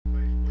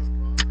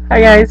Hi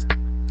guys.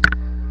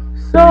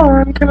 So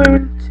I'm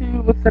coming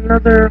to with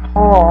another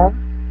haul.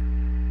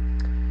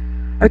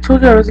 I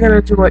told you I was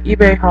gonna do an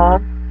eBay haul,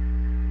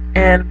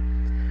 and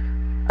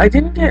I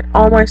didn't get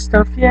all my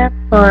stuff yet.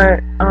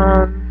 But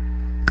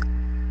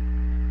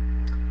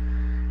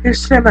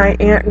yesterday my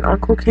aunt and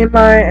uncle came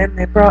by and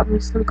they brought me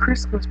some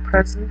Christmas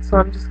presents. So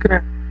I'm just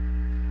gonna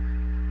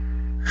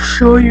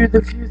show you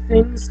the few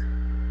things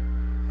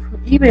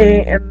from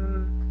eBay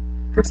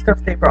and the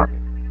stuff they brought me.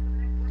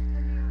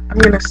 I'm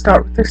gonna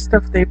start with the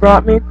stuff they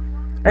brought me.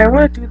 And I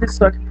want to do this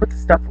so I can put the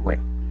stuff away.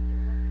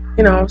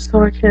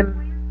 So I can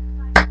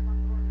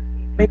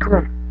make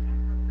room.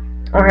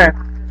 Okay.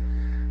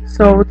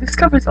 So this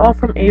stuff is all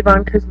from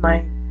Avon because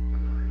my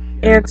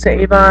aunt's an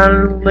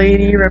Avon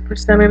lady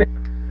representative.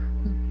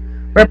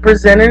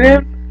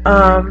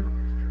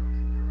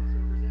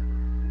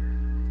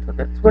 So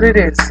that's what it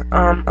is.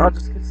 I'll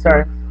just get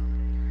started.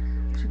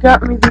 She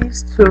got me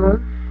these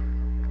two.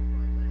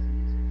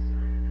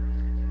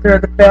 They're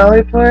the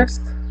Ballet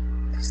Blast.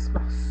 They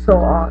smell so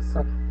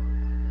awesome.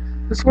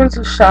 This one's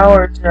a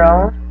shower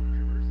gel.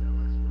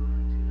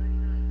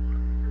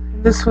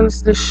 This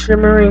one's the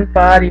shimmering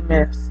body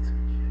mist.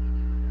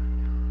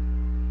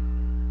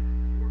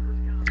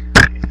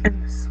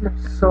 And it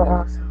smells so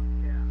awesome.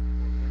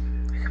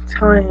 I'm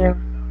telling you.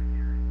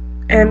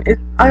 And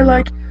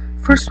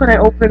first when I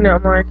opened it,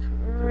 I'm like,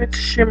 it's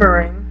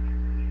shimmering.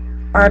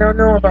 I don't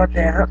know about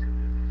that.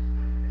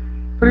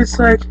 But it's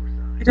like,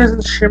 it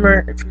doesn't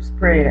shimmer if you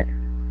spray it.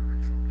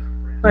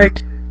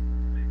 Like,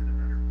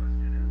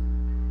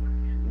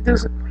 it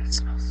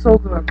smells so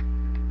good.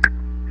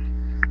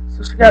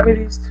 So she got me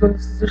these two.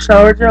 This is the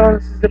shower gel and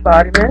this is the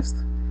body mist.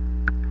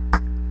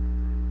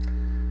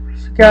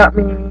 She got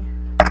me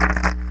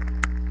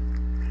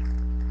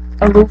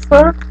a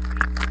loofah.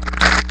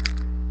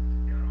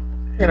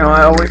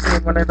 I always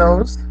need one of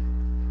those.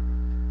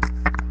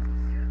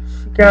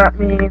 She got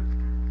me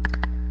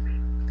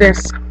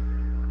this.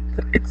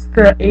 It's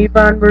the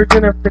Avon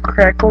version of the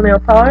Crackle nail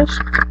polish.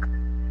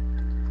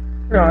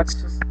 It's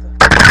just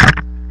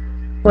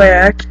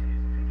black.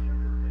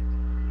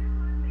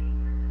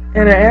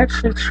 And I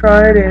actually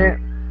tried it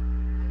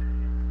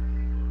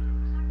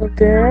right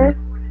there.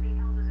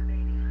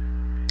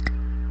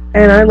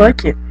 And I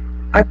like it.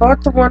 I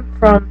bought the one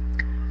from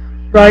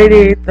Rite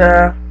Aid,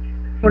 the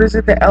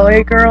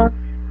LA Girl. It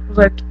was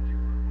like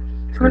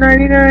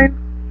 $2.99.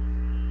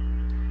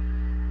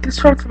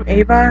 This one from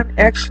Avon,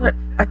 actually,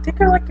 I think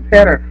I like it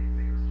better.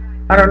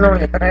 I don't know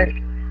yet, but I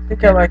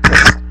think I like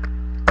this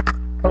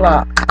a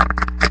lot.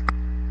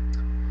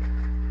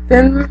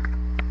 Then,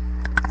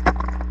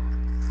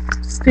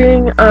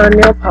 staying on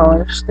nail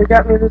polish, they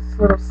got me this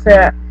little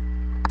set.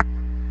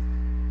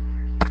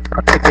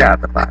 I'll take it out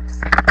of the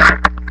box.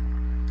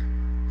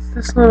 It's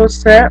this little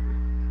set.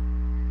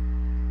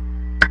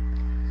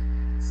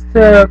 It's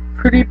the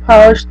Pretty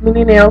Polished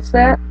Mini Nail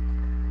Set.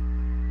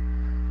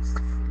 It's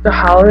the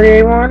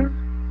holiday one.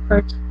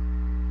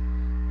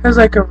 Has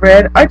like a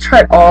red. I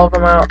tried all of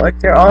them out. Like,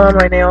 they're all on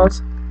my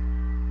nails.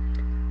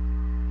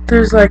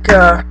 There's like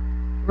a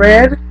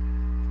red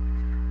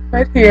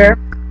right here.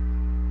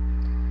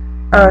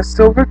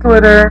 Silver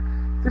glitter.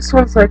 This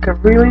one's like a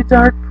really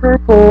dark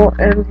purple,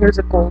 and here's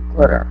a gold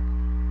glitter.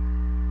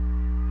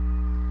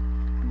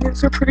 And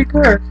these are pretty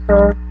good.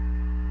 So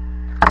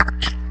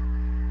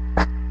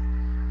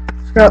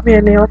she got me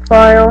a nail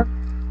file.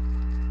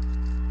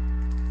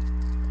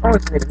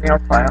 Always need a nail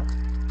file.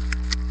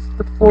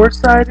 The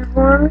 4-sided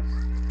ones.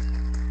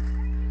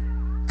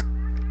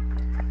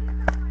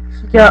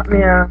 She got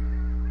me a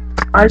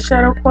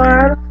eyeshadow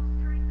quad.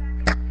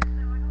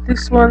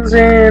 This one's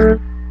in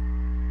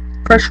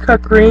Fresh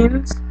Cut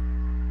Greens.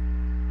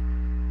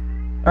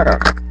 I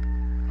don't know.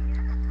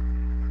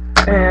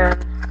 And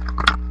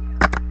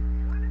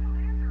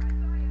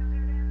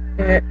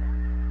it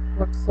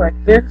looks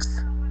like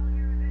this.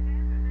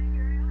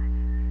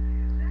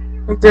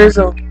 There's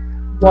a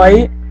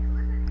white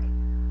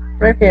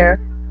right here.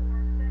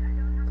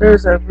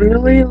 There's a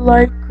really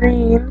light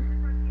green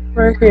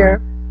right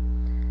here.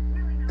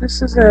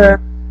 This is I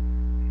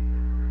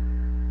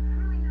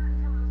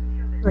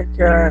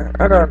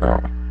don't know.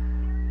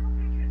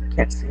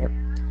 Can't see it.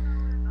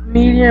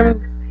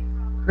 Medium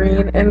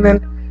green, and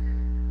then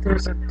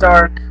there's a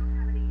dark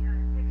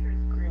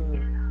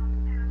green.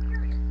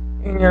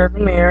 And you have the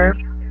mirror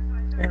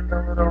and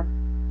the little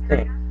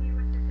thing.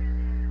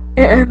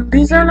 And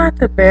these are not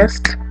the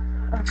best,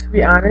 to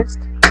be honest,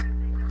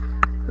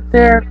 but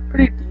they're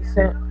pretty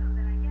decent.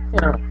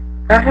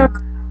 I have a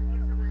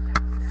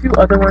few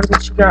other ones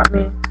that she got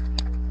me,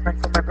 like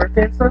for my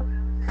birthday and stuff.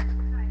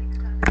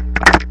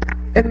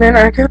 And then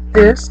I got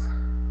this.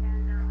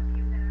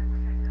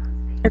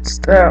 It's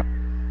the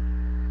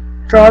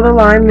Draw the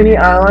Line mini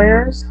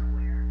eyeliners.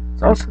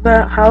 It's also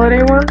that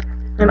holiday one,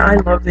 and I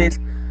love these.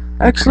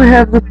 I actually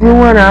have the blue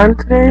one on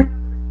today.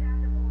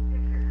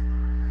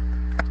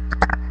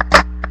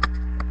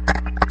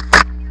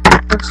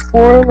 There's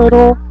 4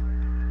 little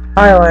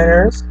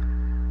eyeliners.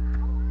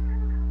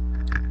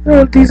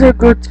 These are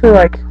good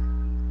to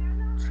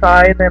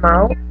try them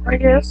out, I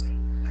guess.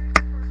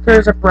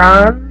 There's a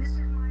bronze.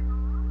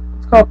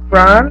 It's called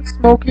bronze,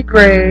 smoky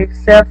gray,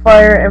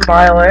 sapphire, and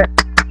violet.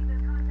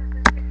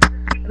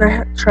 And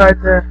I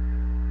tried the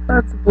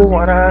blue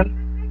one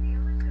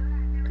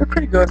on. They're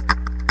pretty good.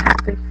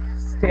 They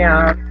stay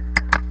on.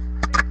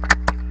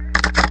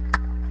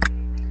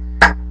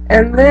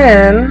 And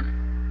then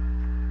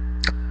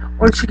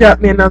when she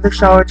got me another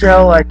shower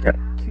gel, like a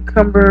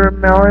cucumber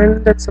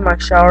melon, that's in my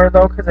shower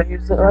though, because I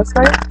used it last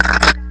night.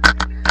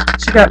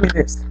 She got me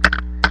this.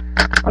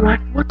 I'm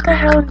like, what the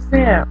hell is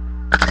that?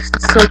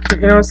 It's so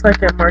cute. You know, it's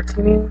like a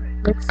martini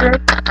mixer.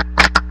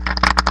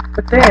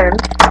 But then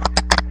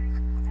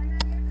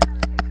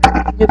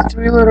you get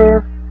three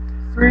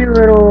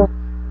little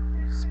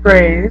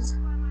sprays.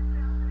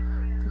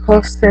 They're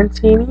called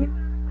Santini.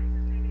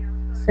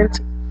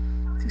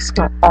 They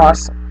smell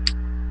awesome.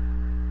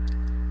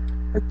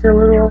 Like they're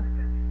little,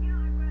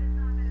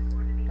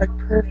 like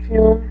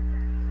perfume.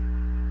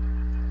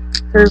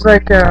 There's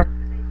like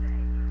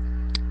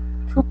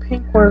two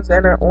pink ones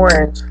and an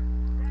orange.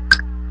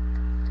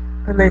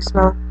 And they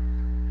smell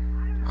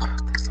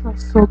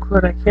so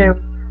good. I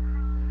can't.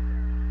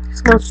 They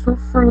smell so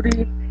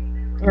fruity.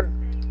 And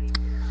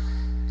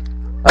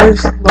I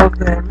just love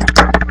them.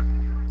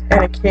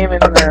 And it came in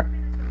the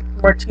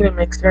martini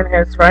mixer and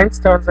has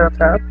rhinestones on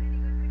top.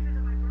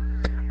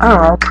 I don't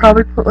know, I'll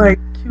probably put like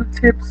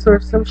Q-tips or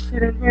some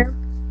shit in here.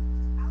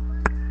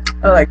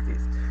 I like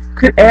these.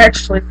 Could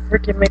actually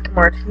freaking make a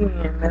martini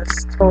in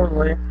this,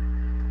 totally.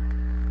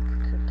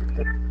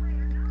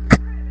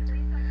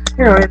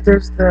 You know,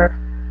 there's the,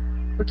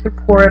 we can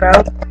pour it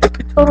out. We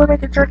could totally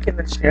make a drink in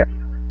this shit.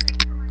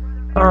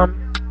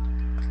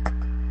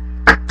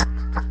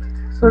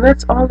 So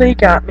that's all they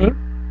got me.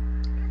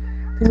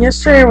 Then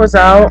yesterday I was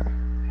out.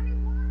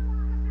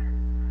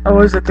 I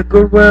was at the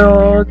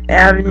Goodwill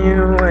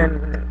Avenue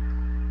and,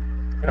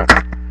 you know,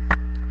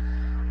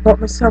 bought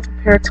myself a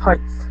pair of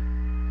tights.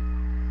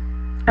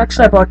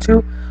 Actually, I bought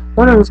two.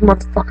 One of those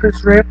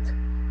motherfuckers ripped.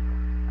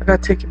 I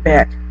gotta take it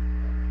back.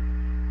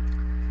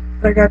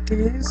 But I got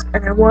these,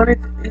 and I wanted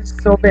these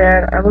so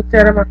bad. I looked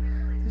at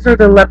them. These are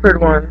the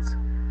leopard ones.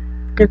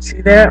 You can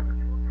see that.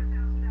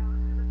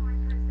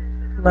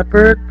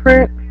 Leopard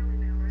print.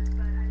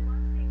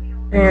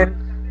 And,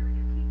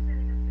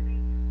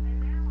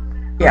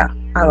 yeah,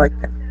 I like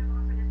them.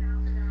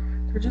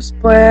 They're just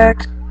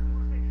black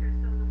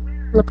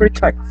leopard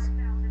tights.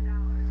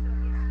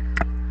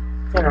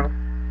 You know,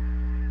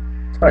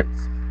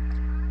 tights.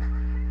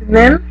 And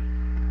then,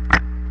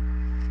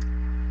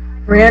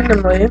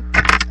 randomly,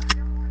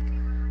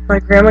 my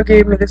grandma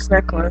gave me this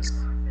necklace.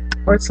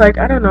 Or it's like,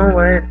 I don't know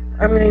what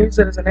I'm going to use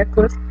it as a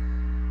necklace.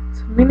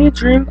 It's a mini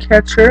dream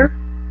catcher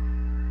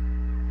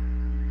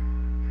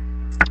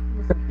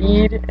with a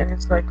bead, and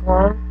it's like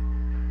long.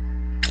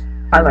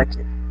 I like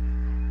it.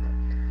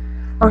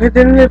 Okay,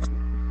 then the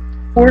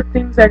 4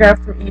 things I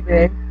got from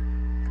eBay.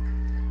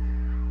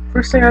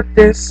 First I got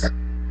this.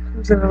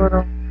 Comes in a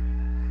little.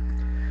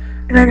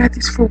 And I got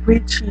these for way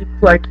cheap.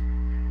 Like,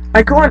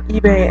 I go on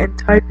eBay and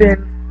type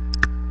in,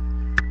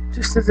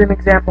 just as an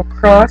example,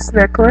 cross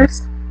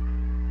necklace.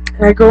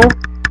 And I go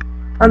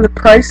on the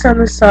price on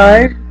the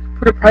side,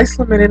 put a price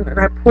limit in, and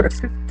I put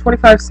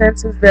 25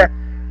 cents as the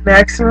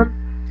maximum.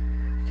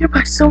 You can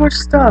buy so much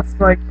stuff.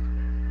 Like,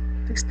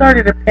 they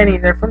started a penny.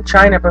 They're from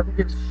China, but who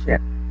gives a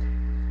shit?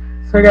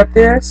 So I got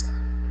this.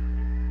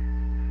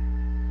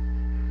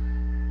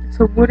 It's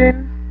a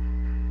wooden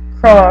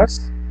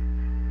cross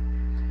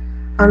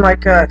on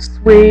like a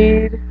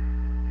suede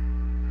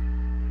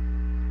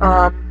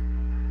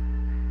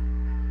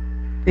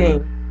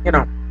thing, you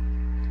know.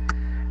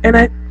 And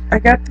I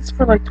got this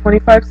for like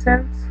 25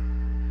 cents.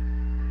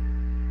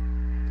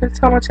 That's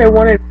how much I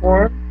wanted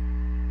for.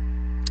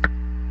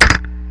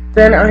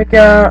 Then I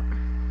got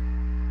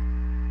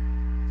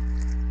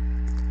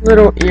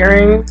little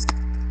earrings.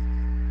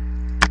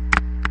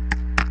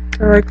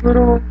 They're like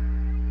little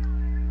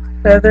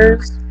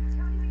feathers.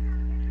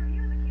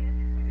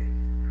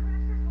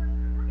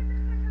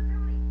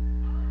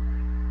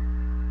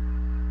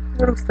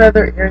 Little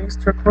feather earrings,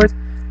 turquoise.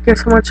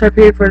 Guess how much I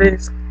paid for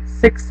these?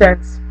 6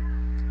 cents.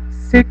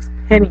 6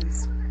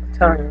 pennies. I'm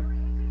telling you.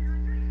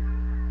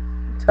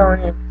 I'm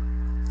telling you.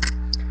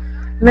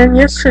 And then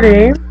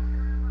yesterday,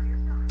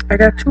 I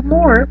got 2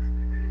 more.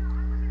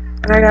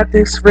 And I got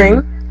this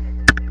ring.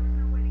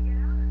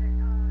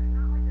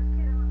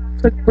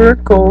 It's like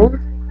burnt gold.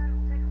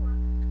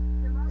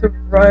 The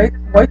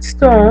white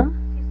stone.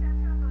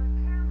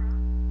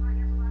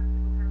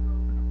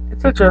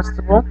 It's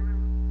adjustable.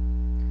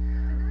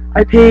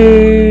 I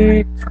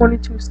paid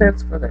 22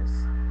 cents for this.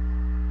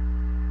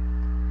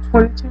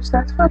 22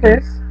 cents for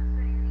this.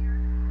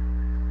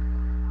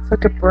 It's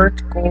like a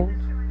burnt gold,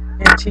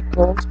 antique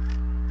gold.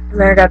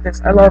 And then I got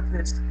this. I love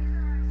this.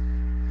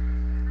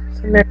 It's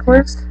a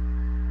necklace.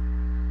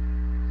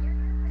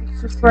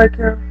 It's just like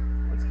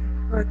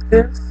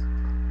this.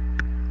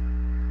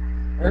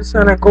 It's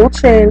on a gold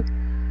chain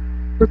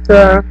with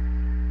a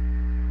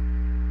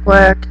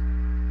black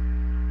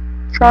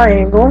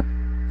triangle.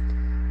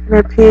 And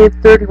I paid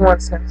 31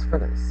 cents for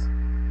this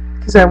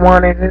because I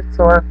wanted it,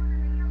 or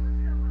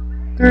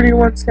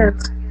 31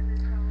 cents.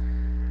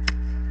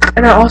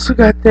 And I also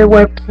got the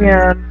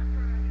webcam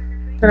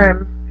that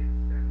I'm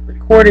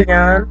recording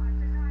on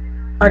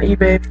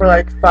eBay for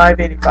like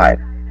 $5.85.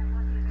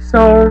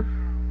 So,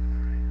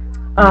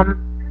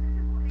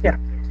 yeah.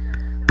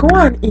 Go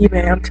on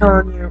eBay, I'm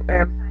telling you,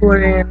 and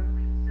put in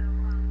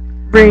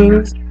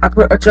rings. I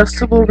put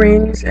adjustable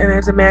rings, and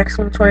there's a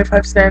maximum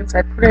 25 cents.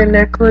 I put in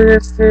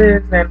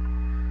necklaces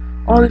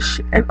and all this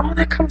shit, and all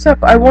that comes up.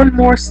 I want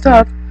more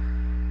stuff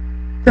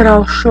that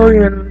I'll show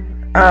you in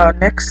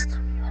next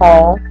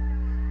haul,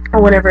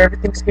 or whenever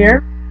everything's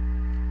here.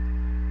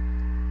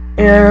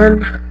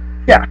 And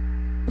yeah,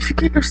 if you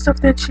get your stuff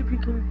that cheap, you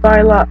can buy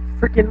a lot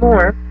freaking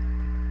more.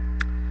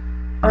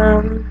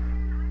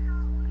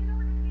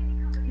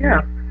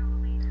 Yeah,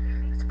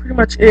 that's pretty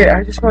much it.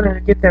 I just wanted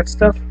to get that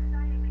stuff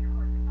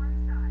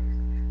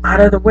out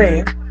of the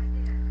way,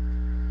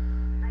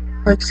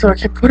 like so I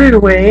can put it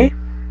away.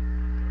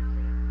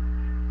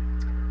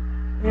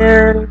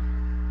 And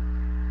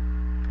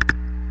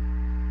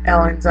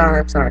Ellen's on,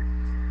 I'm sorry.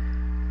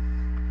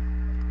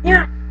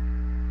 Yeah,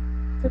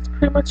 that's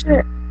pretty much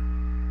it.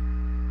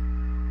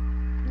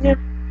 Yeah.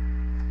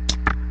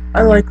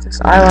 I like this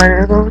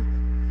eyeliner though.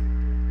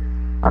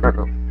 I don't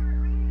know.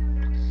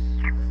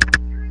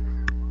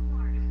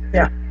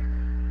 Yeah.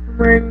 I'm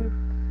wearing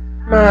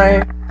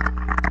my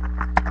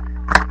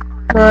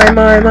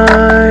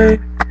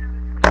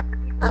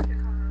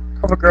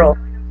CoverGirl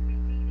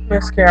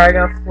mascara I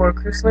got for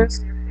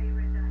Christmas.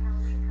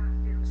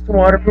 It's the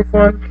waterproof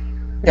one.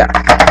 Yeah,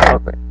 I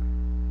love it.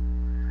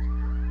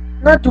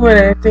 I'm not doing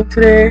anything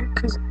today,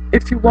 because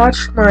if you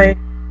watched my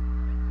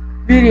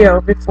video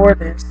before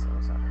this,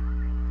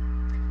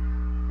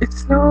 it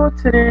snowed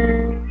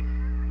today.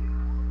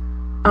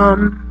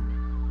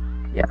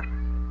 Yeah.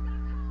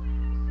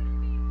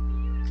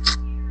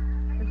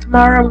 And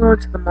tomorrow I'm going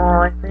to the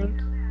mall, I think.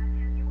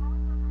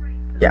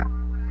 Yeah.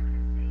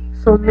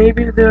 So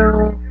maybe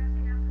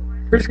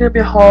there's gonna be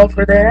a haul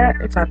for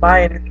that if I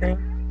buy anything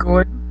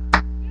good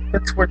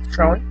that's worth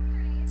showing.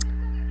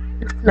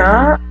 If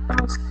not,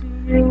 I'll see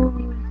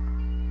you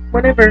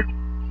whenever.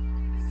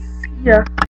 See ya.